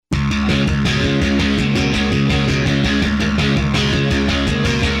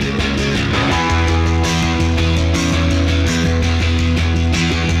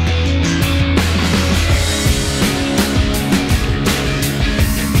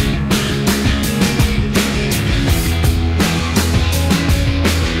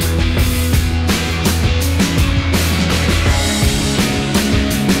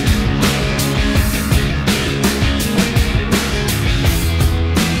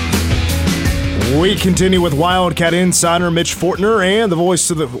We continue with Wildcat Insider Mitch Fortner and the voice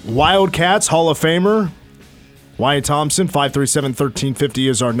of the Wildcats, Hall of Famer Wyatt Thompson. 537-1350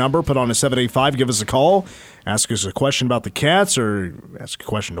 is our number. Put on a 785. Give us a call. Ask us a question about the Cats or ask a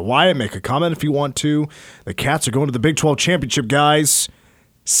question to Wyatt. Make a comment if you want to. The Cats are going to the Big 12 Championship, guys.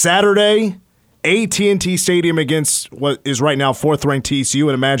 Saturday, AT&T Stadium against what is right now fourth-ranked TCU,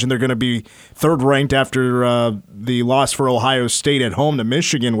 and imagine they're going to be third-ranked after the loss for Ohio State at home to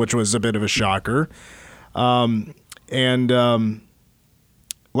Michigan, which was a bit of a shocker. 11 a.m.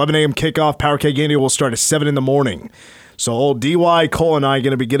 kickoff. Power K game will start at 7 in the morning. So old DY, Cole, and I are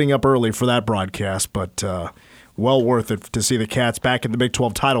going to be getting up early for that broadcast, but well worth it to see the Cats back in the Big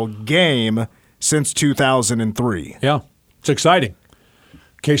 12 title game since 2003. Yeah, it's exciting.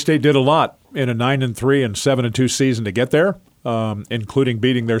 K-State did a lot in a 9-3 and 7-2 season to get there, including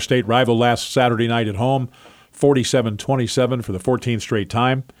beating their state rival last Saturday night at home, 47-27 for the 14th straight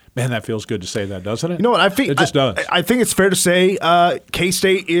time. Man, that feels good to say that, doesn't it? You know what? I think it just does. I think it's fair to say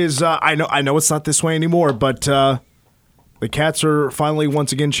K-State is. I know it's not this way anymore, but the Cats are finally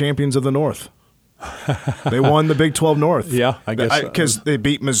once again champions of the North. They won the Big 12 North. Yeah, I guess because they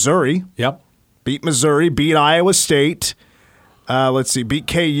beat Missouri. Yep. Beat Missouri. Beat Iowa State. Let's see. Beat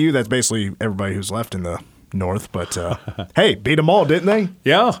KU. That's basically everybody who's left in the North. But hey, beat them all, didn't they?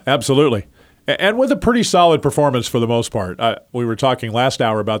 Yeah, absolutely. And with a pretty solid performance for the most part. We were talking last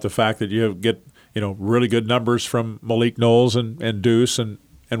hour about the fact that you get really good numbers from Malik Knowles and Deuce and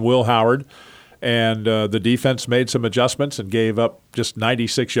Will Howard. And the defense made some adjustments and gave up just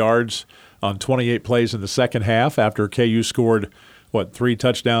 96 yards on 28 plays in the second half after KU scored, 3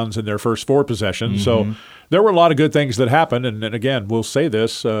 touchdowns in their first 4 possessions. Mm-hmm. So there were a lot of good things that happened. And again, we'll say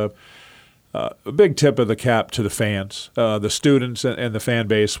this, a big tip of the cap to the fans. The students and the fan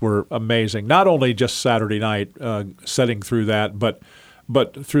base were amazing, not only just Saturday night setting through that, but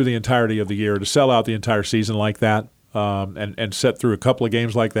through the entirety of the year. To sell out the entire season like that and set through a couple of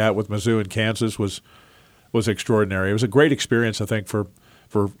games like that with Mizzou and Kansas was extraordinary. It was a great experience, I think, for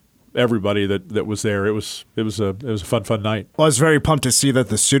everybody that was there. It was a fun night. Well, I was very pumped to see that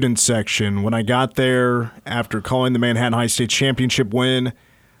the student section, when I got there after calling the Manhattan High State Championship win,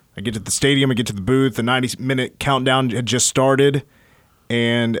 I get to the stadium, I get to the booth, the 90-minute countdown had just started,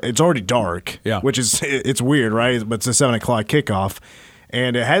 and it's already dark, which is it's weird, right? But it's a 7 o'clock kickoff,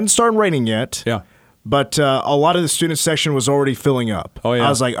 and it hadn't started raining yet. Yeah. But a lot of the student section was already filling up. Oh, yeah. I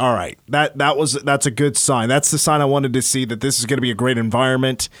was like, all right, that's a good sign. That's the sign I wanted to see, that this is going to be a great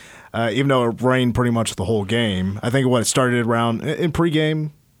environment, even though it rained pretty much the whole game. I think it started around in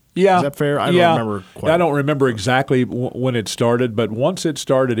pregame. Yeah. Is that fair? I don't remember quite. I don't remember exactly when it started, but once it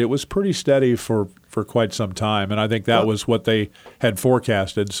started, it was pretty steady for quite some time, and I think that was what they had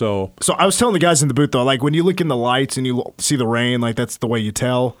forecasted. So I was telling the guys in the booth, though, like when you look in the lights and you see the rain, like that's the way you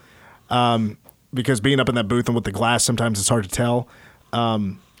tell. Because being up in that booth and with the glass, sometimes it's hard to tell.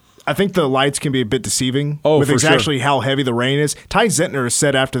 I think the lights can be a bit deceiving with exactly how heavy the rain is. Ty Zentner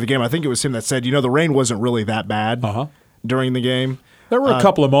said after the game, I think it was him that said, the rain wasn't really that bad during the game. There were a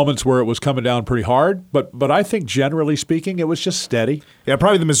couple of moments where it was coming down pretty hard, but I think generally speaking, it was just steady. Yeah,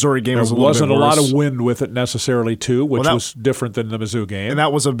 probably the Missouri game was a little bit worse. There wasn't a lot of wind with it necessarily, too, which was different than the Mizzou game. And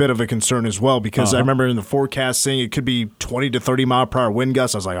that was a bit of a concern as well, because I remember in the forecast saying it could be 20 to 30 mile per hour wind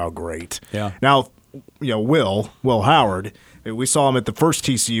gusts. I was like, oh, great. Yeah. Now, Will Howard, we saw him at the first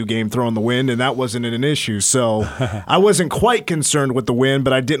TCU game throwing the wind, and that wasn't an issue. So I wasn't quite concerned with the wind,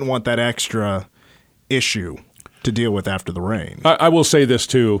 but I didn't want that extra issue to deal with after the rain. I will say this,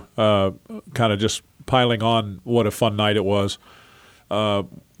 too, kind of just piling on what a fun night it was.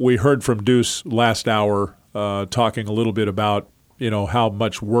 We heard from Deuce last hour talking a little bit about, how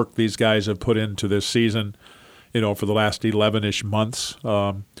much work these guys have put into this season, for the last 11-ish months.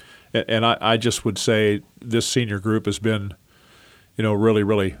 And I just would say this senior group has been, really,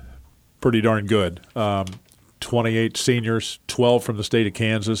 really pretty darn good. 28 seniors, 12 from the state of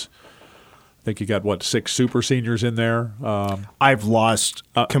Kansas. I think you got, 6 super seniors in there? I've lost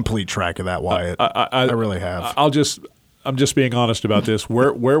complete track of that, Wyatt. I really have. I'm just being honest about this.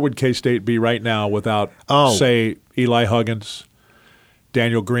 Where would K-State be right now without, say, Eli Huggins,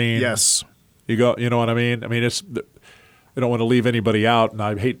 Daniel Green? Yes. You know what I mean? I mean, I don't want to leave anybody out, and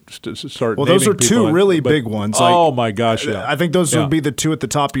I hate to start naming those are two really big ones. My gosh, yeah. I think those would be the 2 at the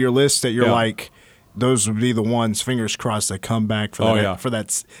top of your list that you're like, those would be the ones, fingers crossed, that come back for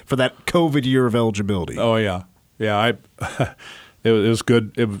that COVID year of eligibility. Oh yeah. It was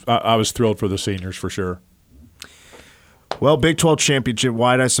good. I was thrilled for the seniors for sure. Well, Big 12 championship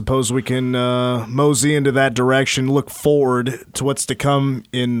wide, I suppose we can mosey into that direction. Look forward to what's to come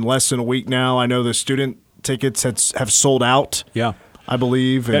in less than a week now. I know the student tickets have sold out. Yeah. I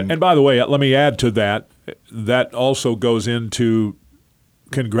believe. And by the way, let me add to that. That also goes into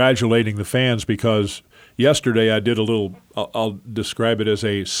congratulating the fans because yesterday I did a little, I'll describe it as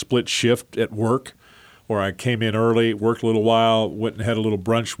a split shift at work where I came in early, worked a little while, went and had a little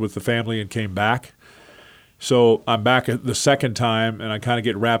brunch with the family and came back. So I'm back at the second time, and I kind of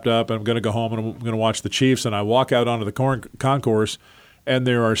get wrapped up, and I'm going to go home, and I'm going to watch the Chiefs, and I walk out onto the concourse, and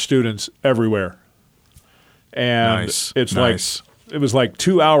there are students everywhere. And it's like it was like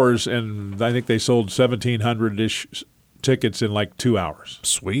 2 hours, and I think they sold 1,700-ish tickets in like 2 hours.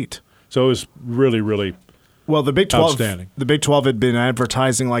 Sweet. So it was really, really well. The Big 12, outstanding. The Big 12 had been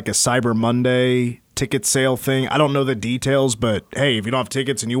advertising like a Cyber Monday ticket sale thing. I don't know the details, but hey, if you don't have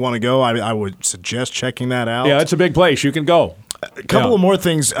tickets and you want to go, I would suggest checking that out. Yeah, it's a big place. You can go. A couple of more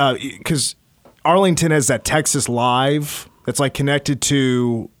things, because Arlington has that Texas Live that's like connected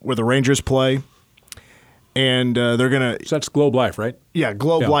to where the Rangers play. And they're gonna. So that's Globe Life, right? Yeah,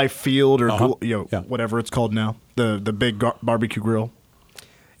 Globe Life Field or Yeah. whatever it's called now. The big barbecue grill.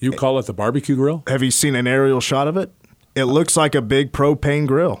 You call it the barbecue grill? Have you seen an aerial shot of it? It looks like a big propane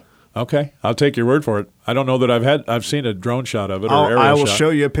grill. Okay, I'll take your word for it. I don't know that I've seen a drone shot of it or aerial shot. I will show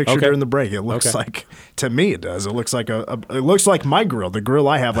you a picture during the break. It looks like, to me, it does. It looks like it looks like my grill, the grill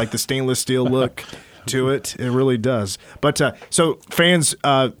I have, like the stainless steel look to it. It really does. But so fans,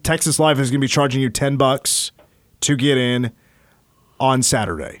 Texas Live is going to be charging you $10 to get in on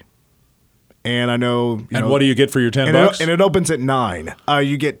Saturday. And I know. What do you get for your $10? And it opens at 9.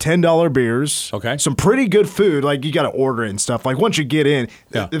 You get $10 beers. Okay. Some pretty good food. Like you got to order it and stuff. Like once you get in,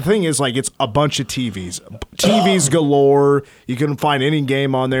 the thing is like it's a bunch of TVs galore. You can find any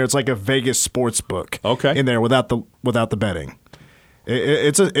game on there. It's like a Vegas sports book. Okay. In there without the betting.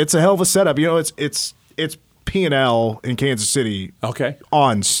 It's a hell of a setup. It's P&L in Kansas City. Okay.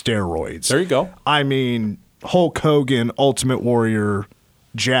 On steroids. There you go. I mean, Hulk Hogan, Ultimate Warrior.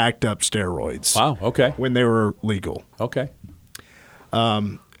 Jacked up steroids. Wow. Okay. When they were legal. Okay.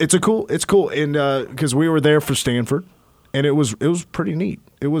 It's cool, and because we were there for Stanford, and it was pretty neat.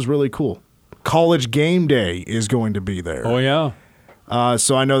 It was really cool. College Game Day is going to be there. Oh yeah.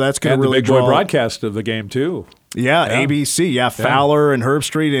 So I know that's going to really the big boy broadcast of the game too. Yeah, ABC. Yeah, Fowler and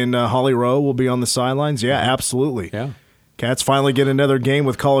Herbstreit and Holly Rowe will be on the sidelines. Yeah, absolutely. Yeah. Cats finally get another game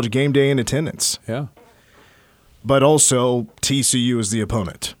with College Game Day in attendance. Yeah. But also, TCU is the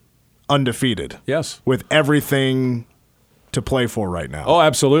opponent. Undefeated. Yes. With everything to play for right now. Oh,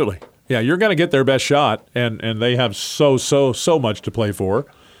 absolutely. Yeah, you're going to get their best shot, and they have so much to play for.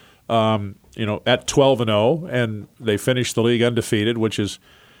 At 12-0, and they finished the league undefeated, which is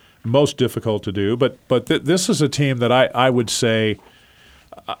most difficult to do. But this is a team that I would say,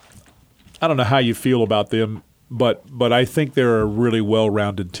 I don't know how you feel about them, but I think they're a really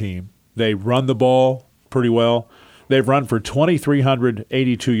well-rounded team. They run the ball pretty well. They've run for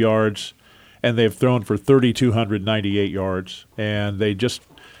 2,382 yards, and they've thrown for 3,298 yards. And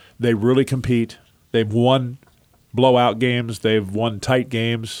they really compete. They've won blowout games. They've won tight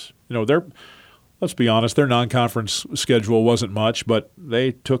games. Let's be honest, their non-conference schedule wasn't much, but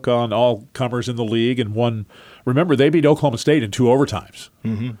they took on all comers in the league and won. Remember, they beat Oklahoma State in 2 overtimes.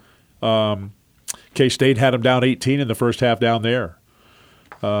 Mm-hmm. K-State had them down 18 in the first half down there.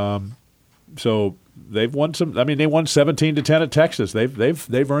 So they've won some. I mean, they won 17-10 at Texas.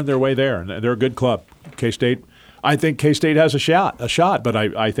 They've earned their way there, and they're a good club. K-State. I think K-State has a shot, but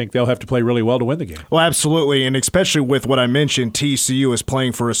I think they'll have to play really well to win the game. Well, absolutely, and especially with what I mentioned, TCU is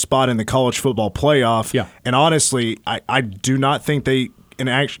playing for a spot in the college football playoff. Yeah. And honestly, I do not think they can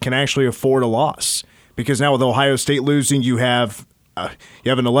actually afford a loss because now with Ohio State losing, you have an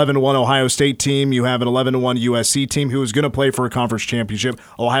 11-1 Ohio State team. You have an 11-1 USC team who is going to play for a conference championship.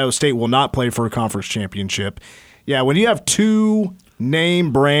 Ohio State will not play for a conference championship. Yeah, when you have 2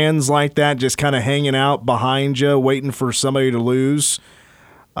 name brands like that just kind of hanging out behind you, waiting for somebody to lose,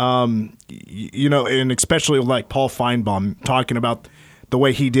 and especially like Paul Feinbaum talking about the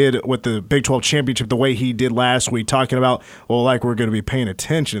way he did with the Big 12 championship, the way he did last week, talking about, we're going to be paying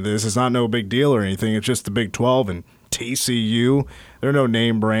attention to this. It's not no big deal or anything. It's just the Big 12 and TCU. They're no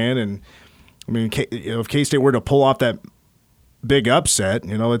name brand. And, I mean, if K-State were to pull off that big upset,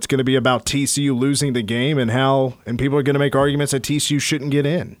 it's going to be about TCU losing the game and people are going to make arguments that TCU shouldn't get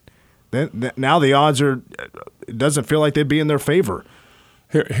in. Now the odds it doesn't feel like they'd be in their favor.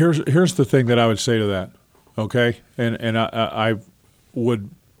 Here's the thing that I would say to that, okay? And I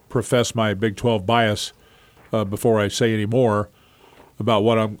would profess my Big 12 bias before I say any more about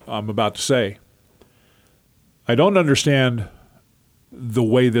what I'm about to say. I don't understand the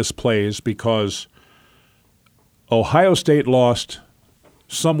way this plays because Ohio State lost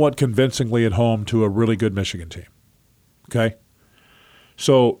somewhat convincingly at home to a really good Michigan team. Okay?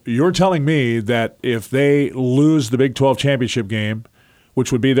 So you're telling me that if they lose the Big 12 championship game,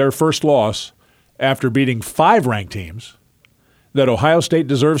 which would be their first loss after beating 5 ranked teams, that Ohio State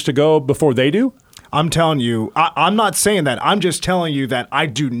deserves to go before they do? I'm telling you, I'm not saying that. I'm just telling you that I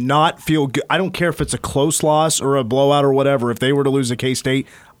do not feel good. I don't care if it's a close loss or a blowout or whatever. If they were to lose to K-State,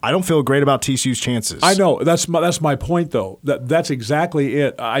 I don't feel great about TCU's chances. I know. That's my point, though. That's exactly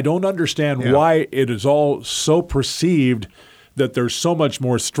it. I don't understand why it is all so perceived that there's so much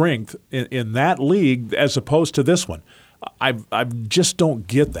more strength in that league as opposed to this one. I just don't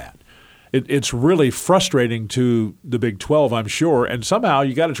get that. It's really frustrating to the Big 12, I'm sure, and somehow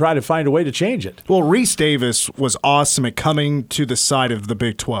you got to try to find a way to change it. Well, Reese Davis was awesome at coming to the side of the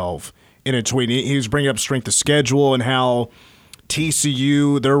Big 12 in a tweet. He was bringing up strength of schedule and how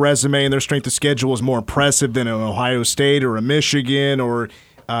TCU, their resume and their strength of schedule is more impressive than an Ohio State or a Michigan or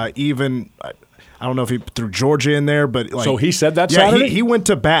even I don't know if he threw Georgia in there, but so he said that Saturday? He went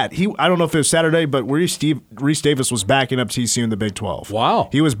to bat. I don't know if it was Saturday, but Reese Davis was backing up TCU in the Big 12. Wow,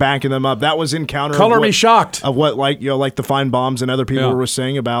 he was backing them up. That was in counter. Color me shocked of what like the Feinbaums and other people were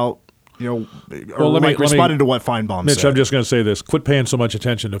saying about responding to what Feinbaum Mitch, said. I'm just going to say this: quit paying so much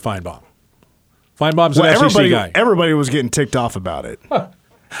attention to Feinbaum. Feinbaum's an SEC guy. Everybody was getting ticked off about it,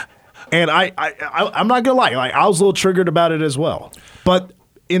 and I'm not gonna lie, I was a little triggered about it as well. But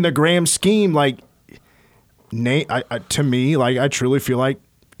in the grand scheme, to me, I truly feel like,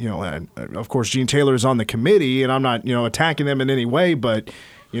 and of course, Gene Taylor is on the committee, and I'm not, attacking them in any way, but,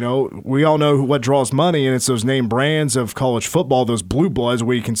 we all know what draws money, and it's those name brands of college football, those blue bloods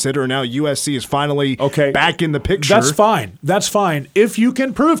we consider. Now USC is finally back in the picture. That's fine. That's fine. If you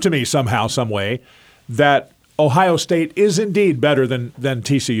can prove to me somehow, some way, that Ohio State is indeed better than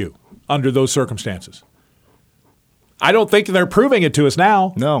TCU under those circumstances. I don't think they're proving it to us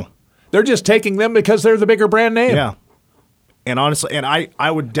now. No. They're just taking them because they're the bigger brand name. Yeah. And honestly,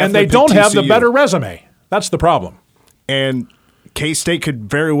 I would definitely And they don't have the better resume. That's the problem. And K-State could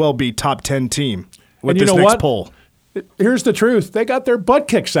very well be top 10 team with this next poll. Here's the truth. They got their butt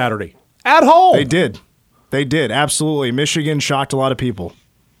kicked Saturday at home. They did. Absolutely. Michigan shocked a lot of people.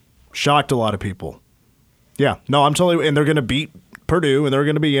 Yeah. No, I'm totally – and they're going to beat Purdue, and they're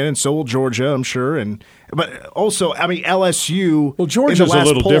going to be in, and so will Georgia, I'm sure. But also, LSU. Well, Georgia's a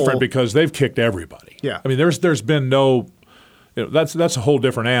little different because they've kicked everybody. Yeah. There's been no, that's a whole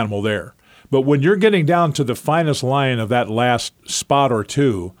different animal there. But when you're getting down to the finest line of that last spot or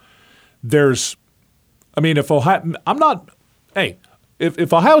two, if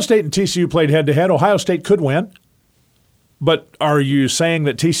Ohio State and TCU played head to head, Ohio State could win. But are you saying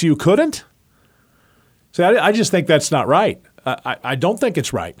that TCU couldn't? See, I just think that's not right. I don't think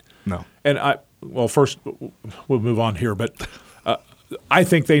it's right. No. And first, we'll move on here, but I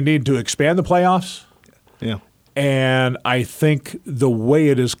think they need to expand the playoffs. Yeah. And I think the way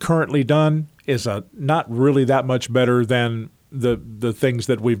it is currently done is not really that much better than the things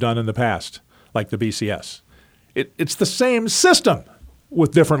that we've done in the past, like the BCS. It's the same system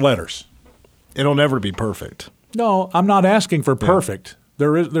with different letters. It'll never be perfect. No, I'm not asking for perfect.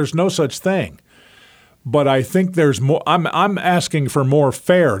 Yeah. There's no such thing. But I think there's more. I'm asking for more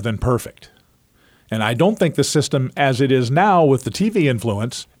fair than perfect. And I don't think the system as it is now with the TV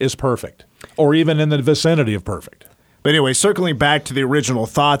influence is perfect or even in the vicinity of perfect. But anyway, circling back to the original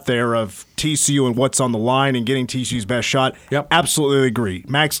thought there of TCU and what's on the line and getting TCU's best shot, absolutely agree.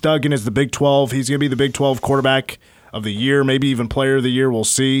 Max Duggan is the Big 12. He's going to be the Big 12 quarterback of the year, maybe even player of the year. We'll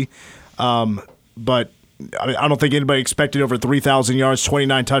see. But I don't think anybody expected over 3,000 yards,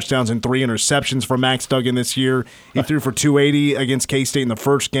 29 touchdowns, and 3 interceptions from Max Duggan this year. He threw for 280 against K-State in the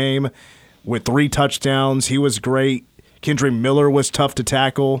first game with 3 touchdowns. He was great. Kendre Miller was tough to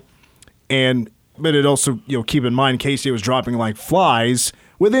tackle. But it also, keep in mind, K-State was dropping like flies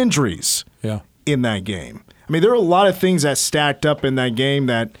with injuries in that game. There were a lot of things that stacked up in that game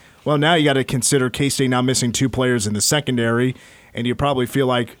that, now you got to consider K-State now missing 2 players in the secondary, and you probably feel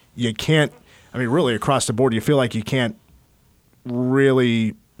like you can't, really across the board, you feel like you can't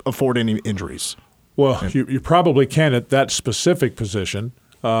really afford any injuries. Well, you probably can at that specific position.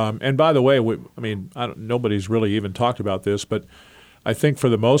 And by the way, nobody's really even talked about this, but I think for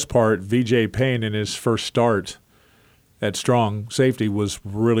the most part, VJ Payne in his first start at strong safety was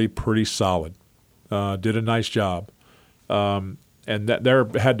really pretty solid. Did a nice job. And that there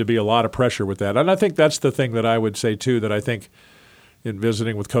had to be a lot of pressure with that. And I think that's the thing that I would say, too, that I think in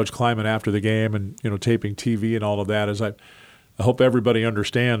visiting with Coach Kleiman after the game and, taping TV and all of that is I hope everybody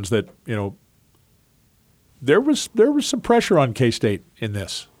understands that, there was some pressure on K-State in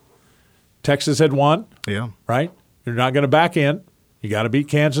this. Texas had won. Yeah. Right? You're not going to back in. You got to beat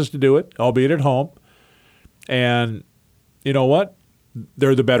Kansas to do it, albeit at home. And you know what?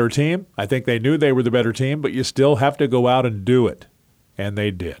 they're the better team. I think they knew they were the better team, but you still have to go out and do it. And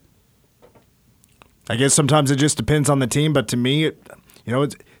they did. I guess sometimes it just depends on the team, but to me,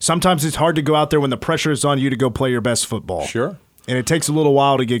 sometimes it's hard to go out there when the pressure is on you to go play your best football. Sure. And it takes a little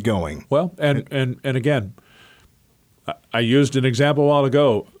while to get going. Well, and again, I used an example a while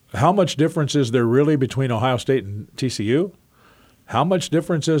ago. How much difference is there really between Ohio State and TCU? How much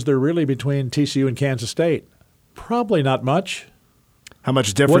difference is there really between TCU and Kansas State? Probably not much. How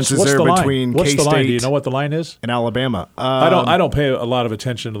much difference is there between K-State? What's the line? Do you know what the line is? And Alabama. I don't pay a lot of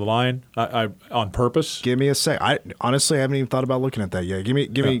attention to the line on purpose. Give me a sec. I honestly haven't even thought about looking at that yet. Give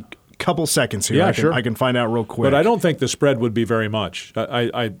me a couple seconds here. Yeah, sure. I can find out real quick. But I don't think the spread would be very much.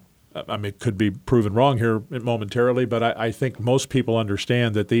 I mean, it could be proven wrong here momentarily, but I think most people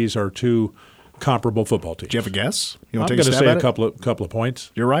understand that these are two comparable football teams. Do you have a guess? I'm going to say a couple of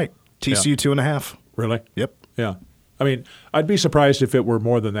points. You're right. TCU 2.5. Really? Yep. Yeah. I mean, I'd be surprised if it were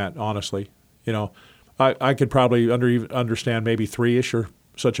more than that, honestly. I could probably understand maybe 3-ish or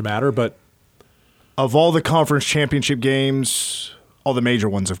such a matter, but of all the conference championship games, all the major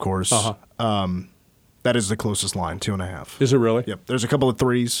ones, of course, that is the closest line, 2.5. Is it really? Yep. There's a couple of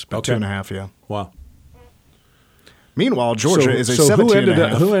 3s, but 2.5, yeah. Wow. Meanwhile, Georgia is a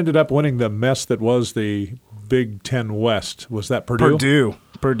 17.5. Who ended up winning the mess that was the Big Ten West? Was that Purdue?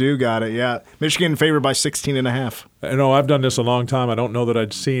 Purdue got it, yeah. Michigan favored by 16.5. I know I've done this a long time. I don't know that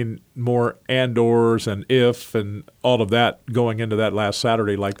I'd seen more and/ors and if and all of that going into that last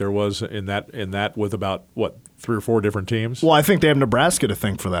Saturday like there was in that with about, 3 or 4 different teams? Well, I think they have Nebraska to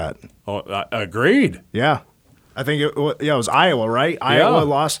thank for that. Oh, agreed. Yeah. I think it was Iowa, right? Yeah. Iowa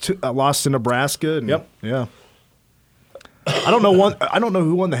lost to Nebraska. And, yep. Yeah. I don't know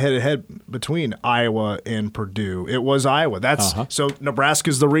who won the head-to-head between Iowa and Purdue. It was Iowa. So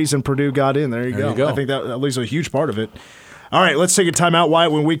Nebraska's the reason Purdue got in. There you go. I think that at least a huge part of it. All right, let's take a timeout,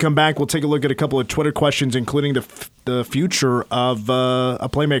 Wyatt. When we come back, we'll take a look at a couple of Twitter questions, including the future of a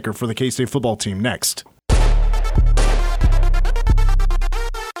playmaker for the K-State football team next.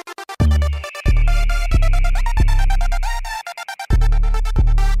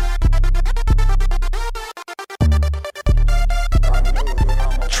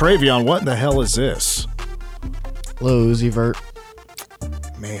 Travion, what the hell is this? Lil Uzi Vert.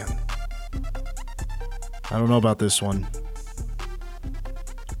 Man. I don't know about this one.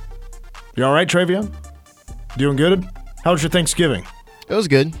 You all right, Travion? Doing good? How was your Thanksgiving? It was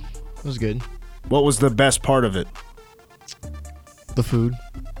good. What was the best part of it? The food.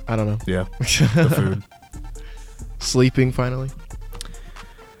 I don't know. Yeah, the food. Sleeping, finally.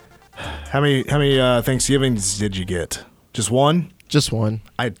 How many Thanksgivings did you get? Just one? Just one.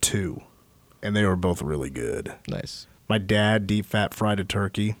 I had 2, and they were both really good. Nice. My dad deep fat fried a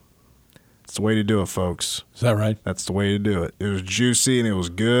turkey. It's the way to do it, folks. Is that right? That's the way to do it. It was juicy, and it was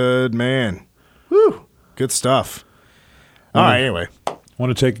good, man. Woo! Good stuff. All right, anyway.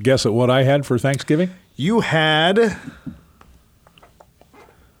 Want to take a guess at what I had for Thanksgiving? You had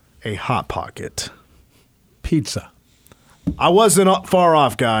a Hot Pocket. Pizza. I wasn't far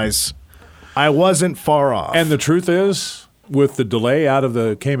off, guys. I wasn't far off. And the truth is, with the delay out of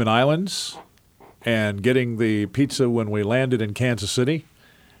the Cayman Islands and getting the pizza when we landed in Kansas City,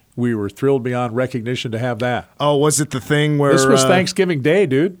 we were thrilled beyond recognition to have that. Oh, was it the thing where... This was Thanksgiving Day,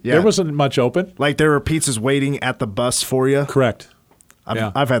 dude. Yeah. There wasn't much open. Like there were pizzas waiting at the bus for you? Correct.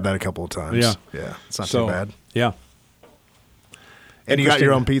 I've had that a couple of times. Yeah. Yeah, it's not too bad. Yeah. And you got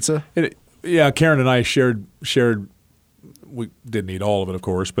your own pizza? Karen and I shared. We didn't eat all of it, of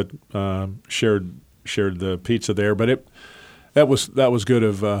course, but shared the pizza there. But that was good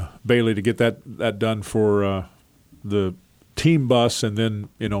of Bailey to get that done for the team bus, and then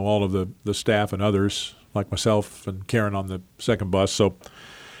all of the staff and others like myself and Karen on the second bus. So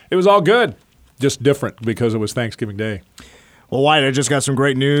it was all good, just different because it was Thanksgiving Day. Well, Wyatt, I just got some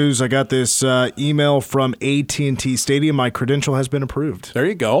great news. I got this email from AT&T Stadium. My credential has been approved. There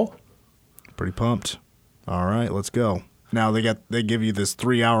you go. Pretty pumped. All right, let's go. Now they give you this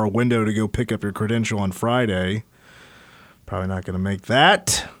 3-hour window to go pick up your credential on Friday. Probably not going to make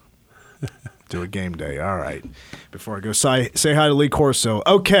that. Do a game day. All right. Before I go say hi to Lee Corso.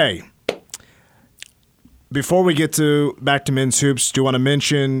 Okay. Before we get back to men's hoops, do you want to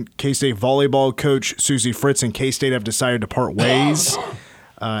mention K-State volleyball coach Susie Fritz and K-State have decided to part ways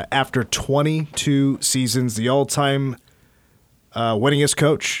after 22 seasons, the all-time winningest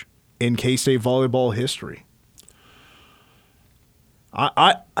coach in K-State volleyball history.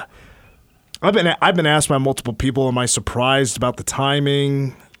 I've been asked by multiple people, am I surprised about the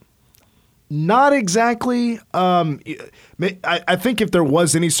timing? Not exactly. I think if there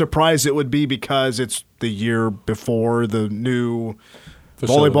was any surprise, it would be because it's the year before the new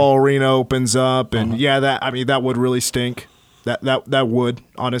Facility. volleyball arena opens up, and that would really stink. That would,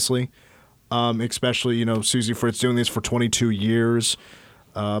 honestly, especially Susie Fritz doing this for 22 years,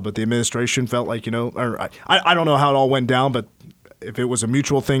 but the administration felt like or I don't know how it all went down, but if it was a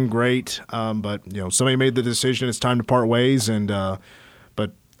mutual thing, great. But somebody made the decision. It's time to part ways, and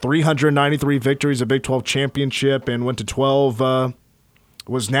but 393 victories, a Big 12 championship, and went to 12.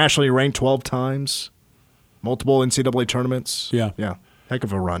 Was nationally ranked 12 times, multiple NCAA tournaments. Yeah. Heck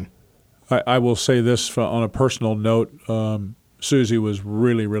of a run. I will say this on a personal note. Susie was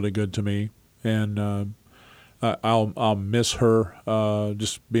really, really good to me, and I'll miss her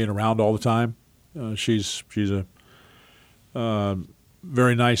just being around all the time. She's a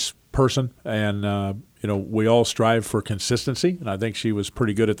very nice person, and we all strive for consistency, and I think she was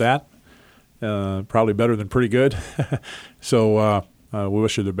pretty good at that. Probably better than pretty good. So we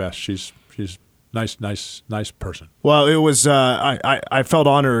wish her the best. She's nice person. Well, it was. I felt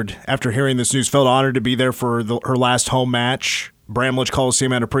honored after hearing this news. Felt honored to be there for her last home match. Bramlage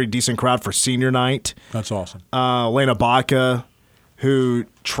Coliseum had a pretty decent crowd for senior night. That's awesome. Lena Baca, who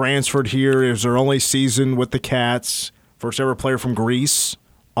transferred here, it was her only season with the Cats. First ever player from Greece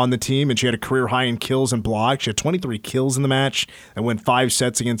on the team, and she had a career high in kills and blocks. She had 23 kills in the match and went 5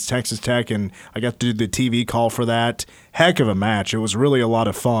 sets against Texas Tech, and I got to do the TV call for that. Heck of a match. It was really a lot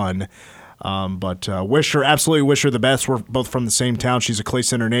of fun. But absolutely wish her the best. We're both from the same town. She's a Clay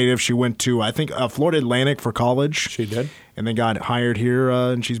Center native. She went to, I think, Florida Atlantic for college. She did. And then got hired here,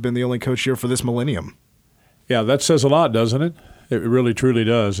 and she's been the only coach here for this millennium. Yeah, that says a lot, doesn't it? It really, truly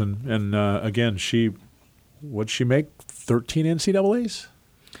does. And again, what'd she make? 13 NCAAs?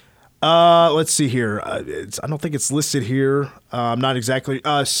 Let's see here. I don't think it's listed here. I'm not exactly.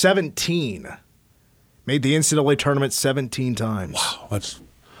 17. Made the NCAA tournament 17 times. Wow,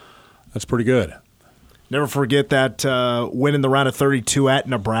 that's pretty good. Never forget that win in the round of 32 at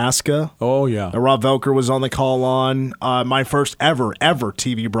Nebraska. Oh, yeah. Rob Velker was on the call on. My first ever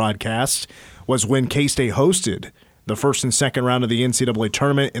TV broadcast was when K-State hosted the first and second round of the NCAA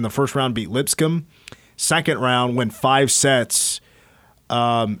tournament. In the first round, beat Lipscomb. Second round, went 5 sets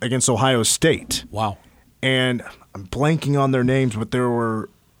against Ohio State. Wow. And I'm blanking on their names, but there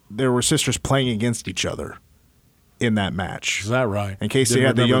were sisters playing against each other in that match. Is that right? In case they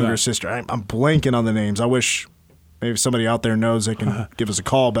had the younger sister. I'm blanking on the names. I wish maybe somebody out there knows they can give us a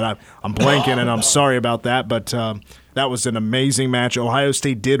call, but I'm blanking, and I'm sorry about that. But that was an amazing match. Ohio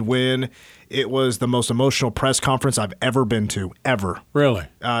State did win. It was the most emotional press conference I've ever been to, ever. Really?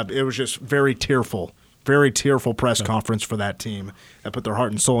 It was just very tearful press conference for that team that put their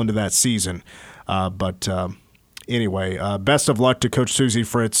heart and soul into that season. But anyway, best of luck to Coach Susie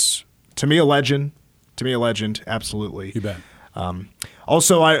Fritz. To me, a legend. Absolutely. You bet.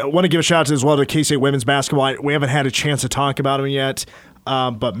 Also, I want to give a shout out as well to K-State women's basketball. We haven't had a chance to talk about them yet,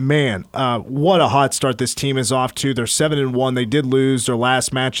 but man, what a hot start this team is off to. They're 7-1. They did lose their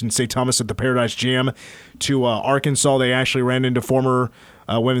last match in St. Thomas at the Paradise Gym to Arkansas. They actually ran into former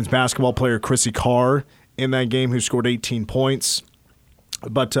women's basketball player Chrissy Carr in that game, who scored 18 points.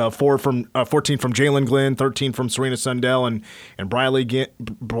 But 14 from Jalen Glenn, 13 from Serena Sundell, and Briley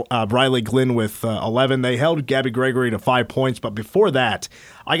Glenn with 11. They held Gabby Gregory to 5 points. But before that,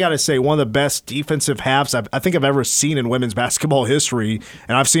 I got to say, one of the best defensive halves I think I've ever seen in women's basketball history.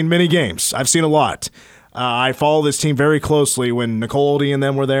 And I've seen many games. I've seen a lot. I follow this team very closely when Nicole Oldie and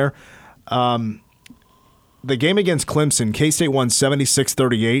them were there. The game against Clemson, K-State won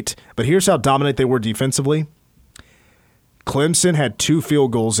 76-38. But here's how dominant they were defensively. Clemson had 2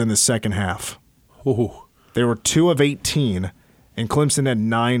 field goals in the second half. Ooh. They were 2 of 18, and Clemson had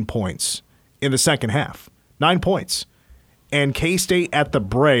 9 points in the second half. 9 points. And K-State at the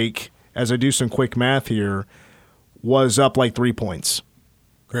break, as I do some quick math here, was up like 3 points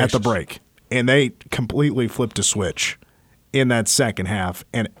at the break. And they completely flipped a switch in that second half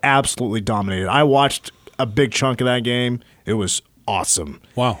and absolutely dominated. I watched a big chunk of that game. It was awesome.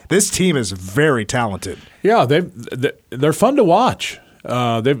 Wow. This team is very talented. Yeah, they're fun to watch.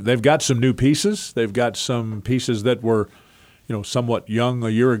 They've got some new pieces. They've got some pieces that were, somewhat young a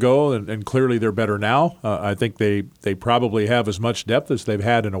year ago, and clearly they're better now. I think they probably have as much depth as they've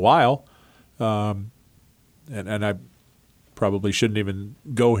had in a while. And I probably shouldn't even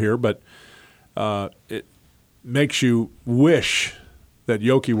go here, but it makes you wish that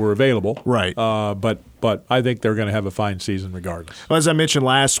Yoki were available. Right. But I think they're going to have a fine season regardless. Well, as I mentioned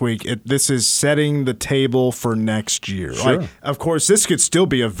last week, this is setting the table for next year. Sure. Of course, this could still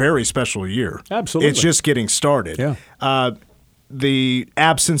be a very special year. Absolutely. It's just getting started. Yeah. the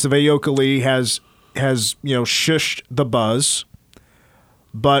absence of Aoka Lee has shushed the buzz,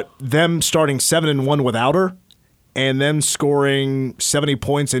 but them starting 7-1 without her, and them scoring 70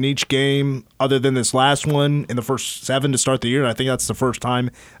 points in each game other than this last one in the first 7 to start the year. And I think that's the first time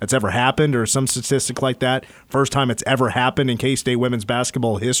that's ever happened, or some statistic like that. First time it's ever happened in K-State women's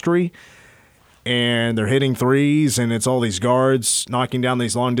basketball history. And they're hitting threes, and it's all these guards knocking down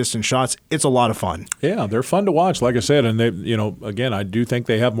these long-distance shots. It's a lot of fun. Yeah, they're fun to watch, like I said. And, they, again, I do think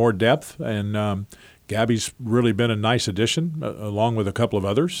they have more depth. And Gabby's really been a nice addition, along with a couple of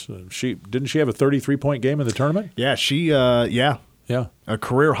others. Didn't she have a 33-point game in the tournament? Yeah, a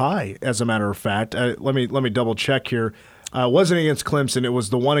career high, as a matter of fact. Let me double check here. It wasn't against Clemson. It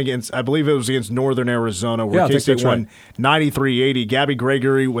was the one against, I believe it was against Northern Arizona, where K-State won 93-80. Gabby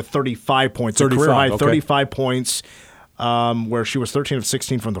Gregory with 35 points, a career high 35 points, where she was 13 of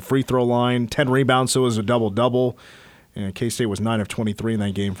 16 from the free throw line, 10 rebounds, so it was a double-double. And K-State was 9 of 23 in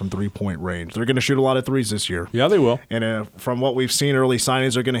that game from three-point range. They're going to shoot a lot of threes this year. Yeah, they will. And from what we've seen, early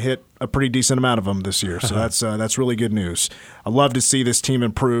signings are going to hit a pretty decent amount of them this year. So that's really good news. I love to see this team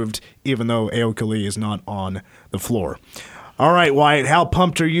improved, even though Aoka Lee is not on the floor. All right, Wyatt, how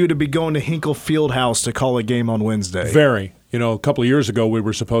pumped are you to be going to Hinkle Fieldhouse to call a game on Wednesday? Very. A couple of years ago we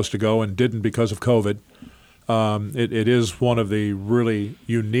were supposed to go and didn't because of COVID. It is one of the really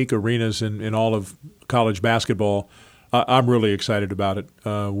unique arenas in all of college basketball. I'm really excited about it.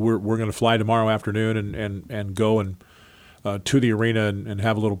 We're going to fly tomorrow afternoon and go and to the arena and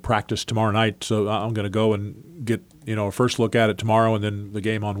have a little practice tomorrow night. So I'm going to go and get a first look at it tomorrow, and then the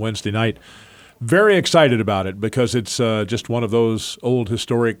game on Wednesday night. Very excited about it because it's just one of those old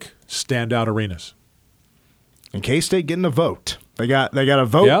historic standout arenas. And K-State getting a vote. They got a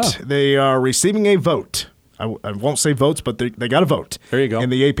vote. Yeah. They are receiving a vote. I won't say votes, but they got a vote. There you go. In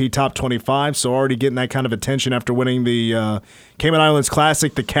the AP Top 25, so already getting that kind of attention after winning the Cayman Islands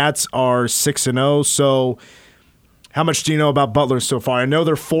Classic. The Cats are 6-0. So, how much do you know about Butler so far? I know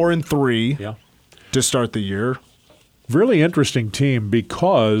they're 4-3 to start the year. Really interesting team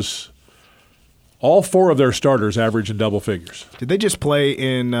because all 4 of their starters average in double figures. Did they just play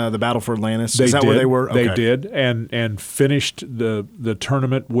in the Battle for Atlantis? Is that where they were? Okay. They did, and finished the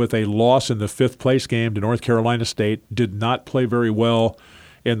tournament with a loss in the 5th place game to North Carolina State. Did not play very well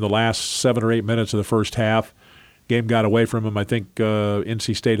in the last 7 or 8 minutes of the first half. Game got away from them. I think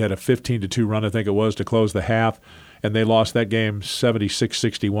NC State had a 15-2 run, I think it was, to close the half, and they lost that game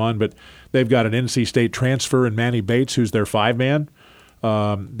 76-61. But they've got an NC State transfer in Manny Bates, who's their 5-man.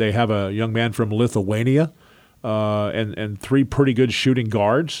 They have a young man from Lithuania and 3 pretty good shooting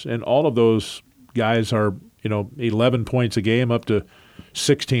guards. And all of those guys are, 11 points a game up to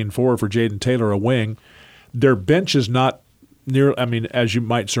 16-4 for Jaden Taylor, a wing. Their bench is not near, as you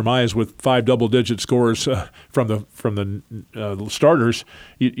might surmise, with 5 double-digit scores from the starters.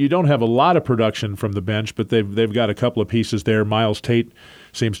 You don't have a lot of production from the bench, but they've got a couple of pieces there. Miles Tate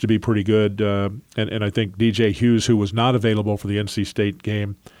seems to be pretty good, and I think DJ Hughes, who was not available for the NC State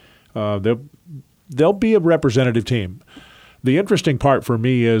game, they'll be a representative team. The interesting part for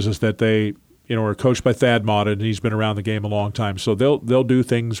me is that they are coached by Thad Matta, and he's been around the game a long time, so they'll do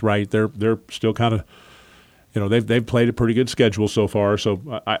things right. They're still kind of they've played a pretty good schedule so far.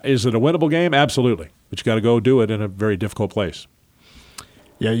 So is it a winnable game? Absolutely, but you got to go do it in a very difficult place.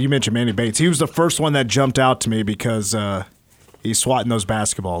 Yeah, you mentioned Manny Bates. He was the first one that jumped out to me because he's swatting those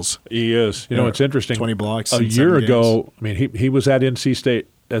basketballs. He is. It's interesting. 20 blocks. A year ago, he was at NC State,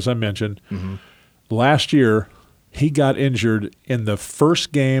 as I mentioned. Mm-hmm. Last year, he got injured in the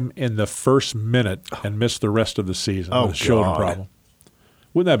first game in the first minute and missed the rest of the season with a shoulder problem.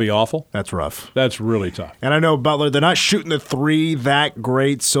 Wouldn't that be awful? That's rough. That's really tough. And I know Butler, they're not shooting the 3 that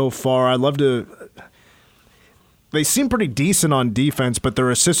great so far. I'd love to – they seem pretty decent on defense, but their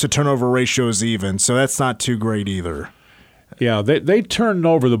assist-to-turnover ratio is even, so that's not too great either. Yeah, they turn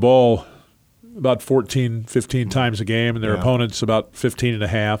over the ball about 14, 15 times a game, and their opponents about 15 and a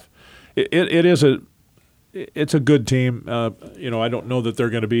half. It's a good team. I don't know that they're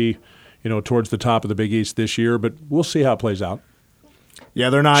going to be, towards the top of the Big East this year, but we'll see how it plays out. Yeah,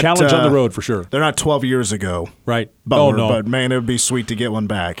 they're not challenge on the road for sure. They're not 12 years ago, right? Butler, no. But man, it would be sweet to get one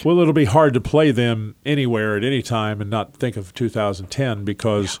back. Well, it'll be hard to play them anywhere at any time and not think of 2010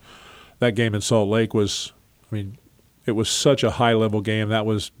 because that game in Salt Lake was, it was such a high level game. That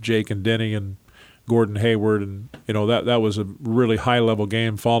was Jake and Denny and Gordon Hayward, and that was a really high level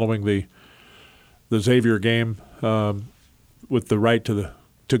game following the Xavier game with the right to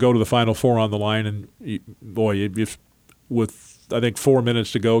go to the Final Four on the line, and with I think 4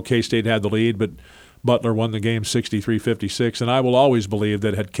 minutes to go, K-State had the lead, but Butler won the game 63-56, and I will always believe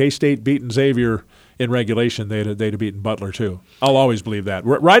that had K-State beaten Xavier in regulation, they'd have beaten Butler too. I'll always believe that.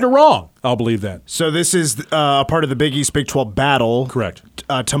 Right or wrong, I'll believe that. So this is a part of the Big East Big 12 battle. Correct.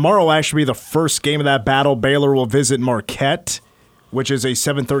 Tomorrow will actually be the first game of that battle. Baylor will visit Marquette, which is a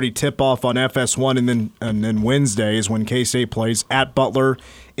 7:30 tip-off on FS1, and then Wednesday is when K-State plays at Butler.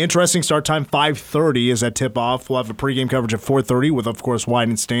 Interesting start time, 5:30 is that tip-off. We'll have a pregame coverage at 4:30 with, of course, Wyatt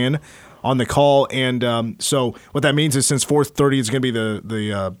and Stan on the call. And so what that means is since 4:30 is going to be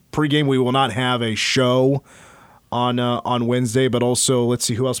the pregame, we will not have a show on Wednesday, but also, let's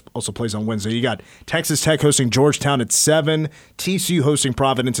see who else also plays on Wednesday. You got Texas Tech hosting Georgetown at 7, TCU hosting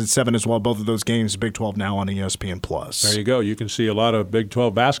Providence at 7 as well. Both of those games, Big 12 now on ESPN+. There you go. You can see a lot of Big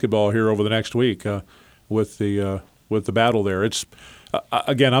 12 basketball here over the next week with the battle there. It's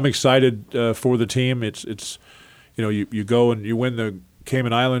again, I'm excited for the team. It's you go and you win the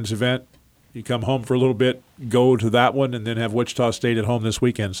Cayman Islands event. You come home for a little bit, go to that one, and then have Wichita State at home this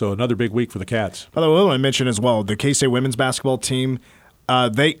weekend. So another big week for the Cats. By the way, I want to mention as well, the K-State women's basketball team,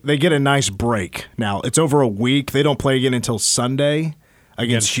 they get a nice break. Now, it's over a week. They don't play again until Sunday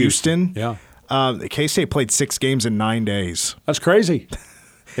against Houston. Yeah. K-State played 6 games in 9 days. That's crazy.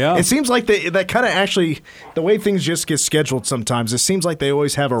 Yeah. It seems like that kind of actually, the way things just get scheduled sometimes, it seems like they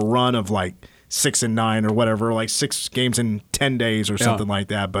always have a run of like 6 and 9 or whatever, like 6 games in 10 days or something like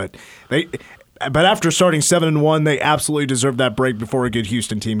that. But after starting 7-1, they absolutely deserve that break before a good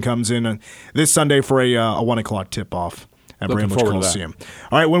Houston team comes in this Sunday for a 1:00 tip-off at Bramlage Coliseum.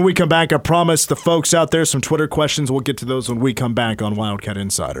 All right, when we come back, I promise the folks out there some Twitter questions. We'll get to those when we come back on Wildcat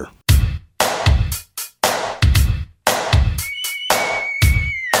Insider.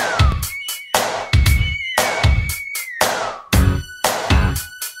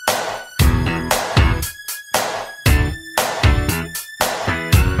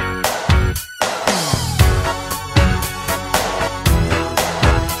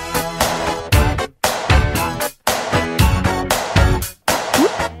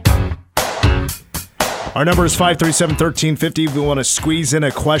 Our number is 537-1350. If we want to squeeze in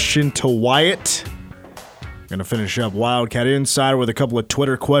a question to Wyatt. Going to finish up Wildcat Insider with a couple of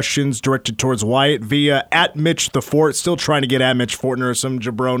Twitter questions directed towards Wyatt via @MitchTheFort. Still trying to get @Mitch Fortner, some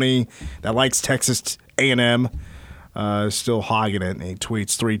jabroni that likes Texas A&M. Still hogging it, and he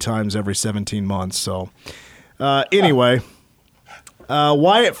tweets 3 times every 17 months. So anyway,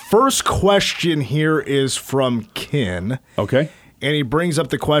 Wyatt, first question here is from Ken. Okay. And he brings up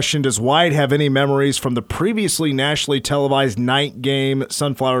the question, does Wyatt have any memories from the previously nationally televised night game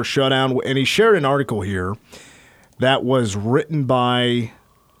Sunflower Showdown? And he shared an article here that was written by,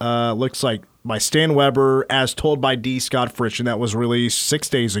 looks like, by Stan Weber, as told by D. Scott Fritsch, and that was released 6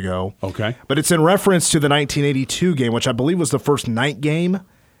 days ago. Okay. But it's in reference to the 1982 game, which I believe was the first night game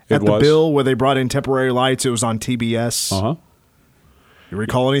at the was. Bill where they brought in temporary lights. It was on TBS. Uh-huh. You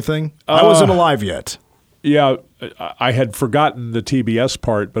recall anything? I wasn't alive yet. Yeah, I had forgotten the TBS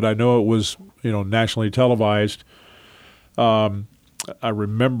part, but I know it was nationally televised. I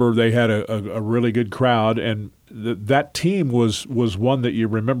remember they had a really good crowd, and that team was one that you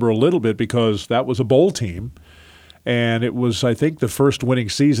remember a little bit because that was a bowl team, and it was, I think, the first winning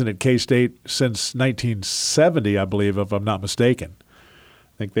season at K-State since 1970, I believe, if I'm not mistaken.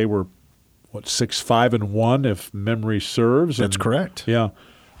 I think they were 6-5-1, if memory serves. That's correct. Yeah.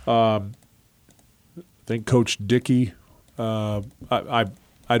 I think Coach Dickey, I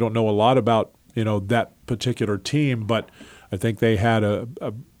don't know a lot about that particular team, but I think they had a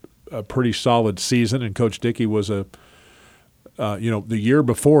pretty solid season, and Coach Dickey was the year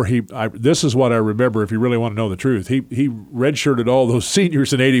before this is what I remember if you really want to know the truth. He redshirted all those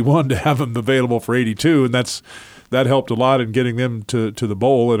seniors in 81 to have them available for 82, and that helped a lot in getting them to the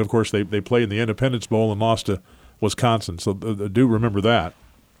bowl, and of course they played in the Independence Bowl and lost to Wisconsin, so I do remember that.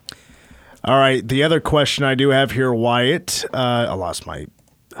 All right, the other question I do have here, Wyatt. I lost my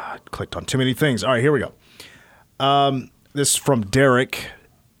clicked on too many things. All right, here we go. This is from Derek.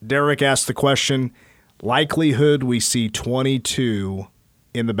 Derek asked the question, likelihood we see 22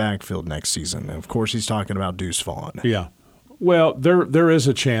 in the backfield next season. And of course, he's talking about Deuce Vaughn. Yeah. Well, there is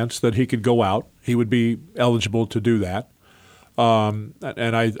a chance that he could go out. He would be eligible to do that. And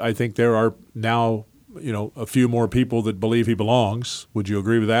I think there are now, a few more people that believe he belongs. Would you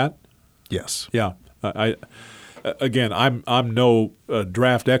agree with that? Yes. Yeah. I'm no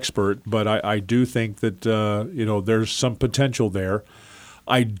draft expert, but I do think that there's some potential there.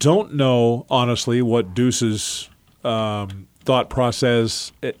 I don't know honestly what Deuce's thought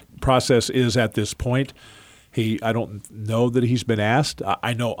process is at this point. I don't know that he's been asked.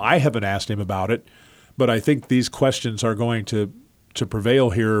 I know I haven't asked him about it, but I think these questions are going to prevail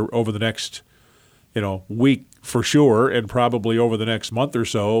here over the next week for sure, and probably over the next month or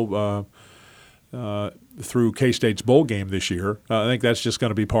so through K-State's bowl game this year. I think that's just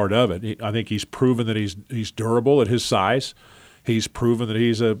going to be part of it. I think he's proven that he's durable at his size. He's proven that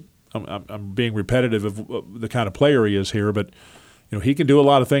he's I'm being repetitive of the kind of player he is here, but he can do a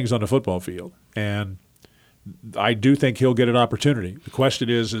lot of things on the football field, and I do think he'll get an opportunity. The question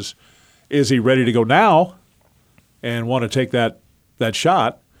is he ready to go now and want to take that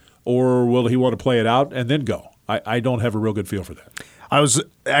shot, or will he want to play it out and then go? I don't have a real good feel for that. I was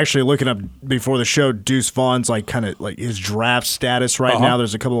actually looking up before the show Deuce Vaughn's kind of his draft status right now.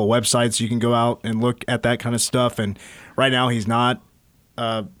 There's a couple of websites you can go out and look at that kind of stuff, and right now he's not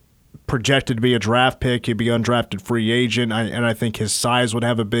projected to be a draft pick. He'd be undrafted free agent, and I think his size would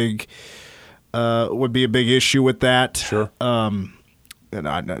have would be a big issue with that. Sure. And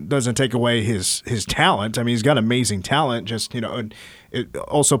it doesn't take away his talent. I mean, he's got amazing talent. Just and it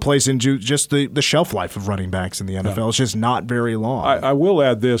also plays into just the shelf life of running backs in the NFL. Yeah. It's just not very long. I will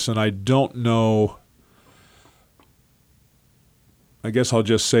add this, and I don't know. I guess I'll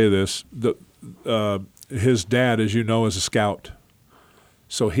just say this: his dad, as you know, is a scout,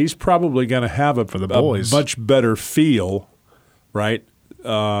 so he's probably going to have a much better feel, right,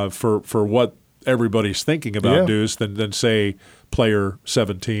 for what everybody's thinking about Deuce than say player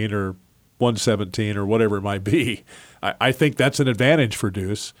 17 or 117 or whatever it might be. I think that's an advantage for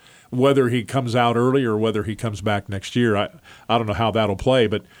Deuce, whether he comes out early or whether he comes back next year. I don't know how that'll play,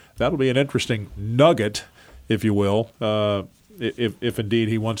 but that'll be an interesting nugget, if you will, if indeed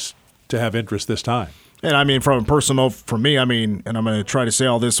he wants to have interest this time. And I mean, from me, I mean, and I'm going to try to say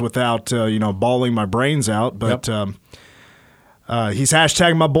all this without bawling my brains out, but he's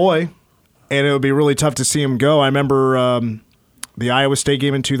hashtag my boy, and it would be really tough to see him go. I remember the Iowa State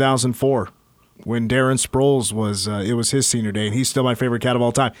game in 2004 when Darren Sproles was his senior day, and he's still my favorite cat of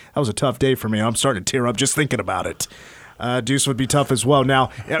all time. That was a tough day for me. I'm starting to tear up just thinking about it. Deuce would be tough as well. Now,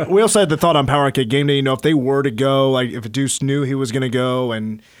 we also had the thought on Power Kick Game Day, if they were to go, if Deuce knew he was going to go,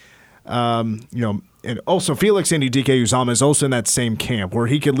 and and also Felix Andy DK Uzama is also in that same camp where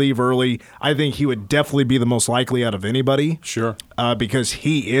he could leave early. I think he would definitely be the most likely out of anybody. Sure. Because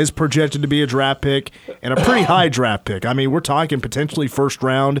he is projected to be a draft pick and a pretty high draft pick. I mean, we're talking potentially first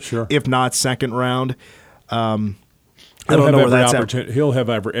round, if not second round. I don't know where that's at. He'll have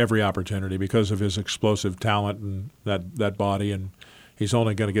every opportunity because of his explosive talent and that body, and he's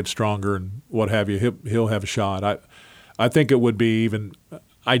only going to get stronger and what have you. He'll have a shot. I think it would be even –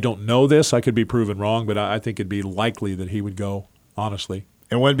 I don't know this. I could be proven wrong, but I think it'd be likely that he would go, honestly.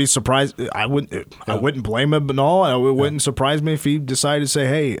 And wouldn't be surprised. I wouldn't blame him at all. It wouldn't surprise me if he decided to say,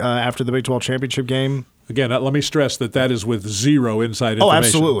 hey, after the Big 12 championship game. Again, let me stress that is with zero inside information. Oh,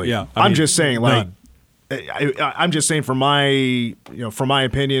 absolutely. Yeah, I'm just saying, I'm just saying from my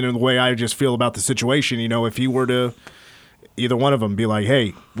opinion and the way I just feel about the situation, if he were to, either one of them, be like,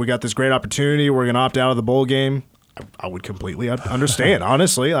 hey, we got this great opportunity, we're going to opt out of the bowl game, I would completely understand,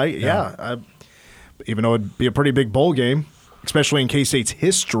 honestly. Even though it'd be a pretty big bowl game, especially in K-State's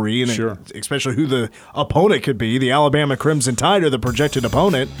history, and especially who the opponent could be. The Alabama Crimson Tide are the projected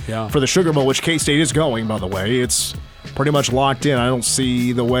opponent for the Sugar Bowl, which K-State is going, by the way. It's pretty much locked in. I don't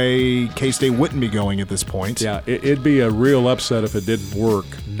see the way K-State wouldn't be going at this point. Yeah, it'd be a real upset if it didn't work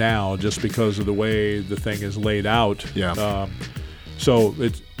now just because of the way the thing is laid out. Yeah. So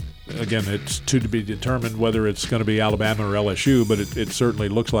it's to be determined whether it's going to be Alabama or LSU, but it certainly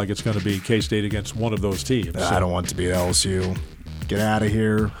looks like it's going to be K-State against one of those teams. I don't want it to be LSU. Get out of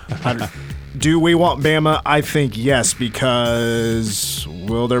here. Do we want Bama? I think yes, because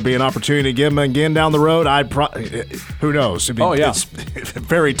will there be an opportunity to give them again down the road? Who knows? It's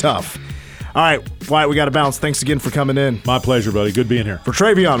very tough. All right, Wyatt, we got to bounce. Thanks again for coming in. My pleasure, buddy. Good being here. For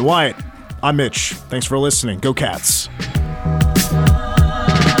Travion, Wyatt, I'm Mitch. Thanks for listening. Go Cats.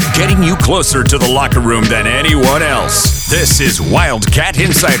 Getting you closer to the locker room than anyone else. This is Wildcat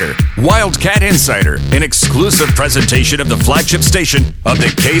Insider. Wildcat Insider, an exclusive presentation of the flagship station of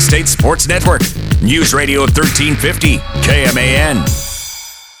the K-State Sports Network. News Radio 1350, KMAN.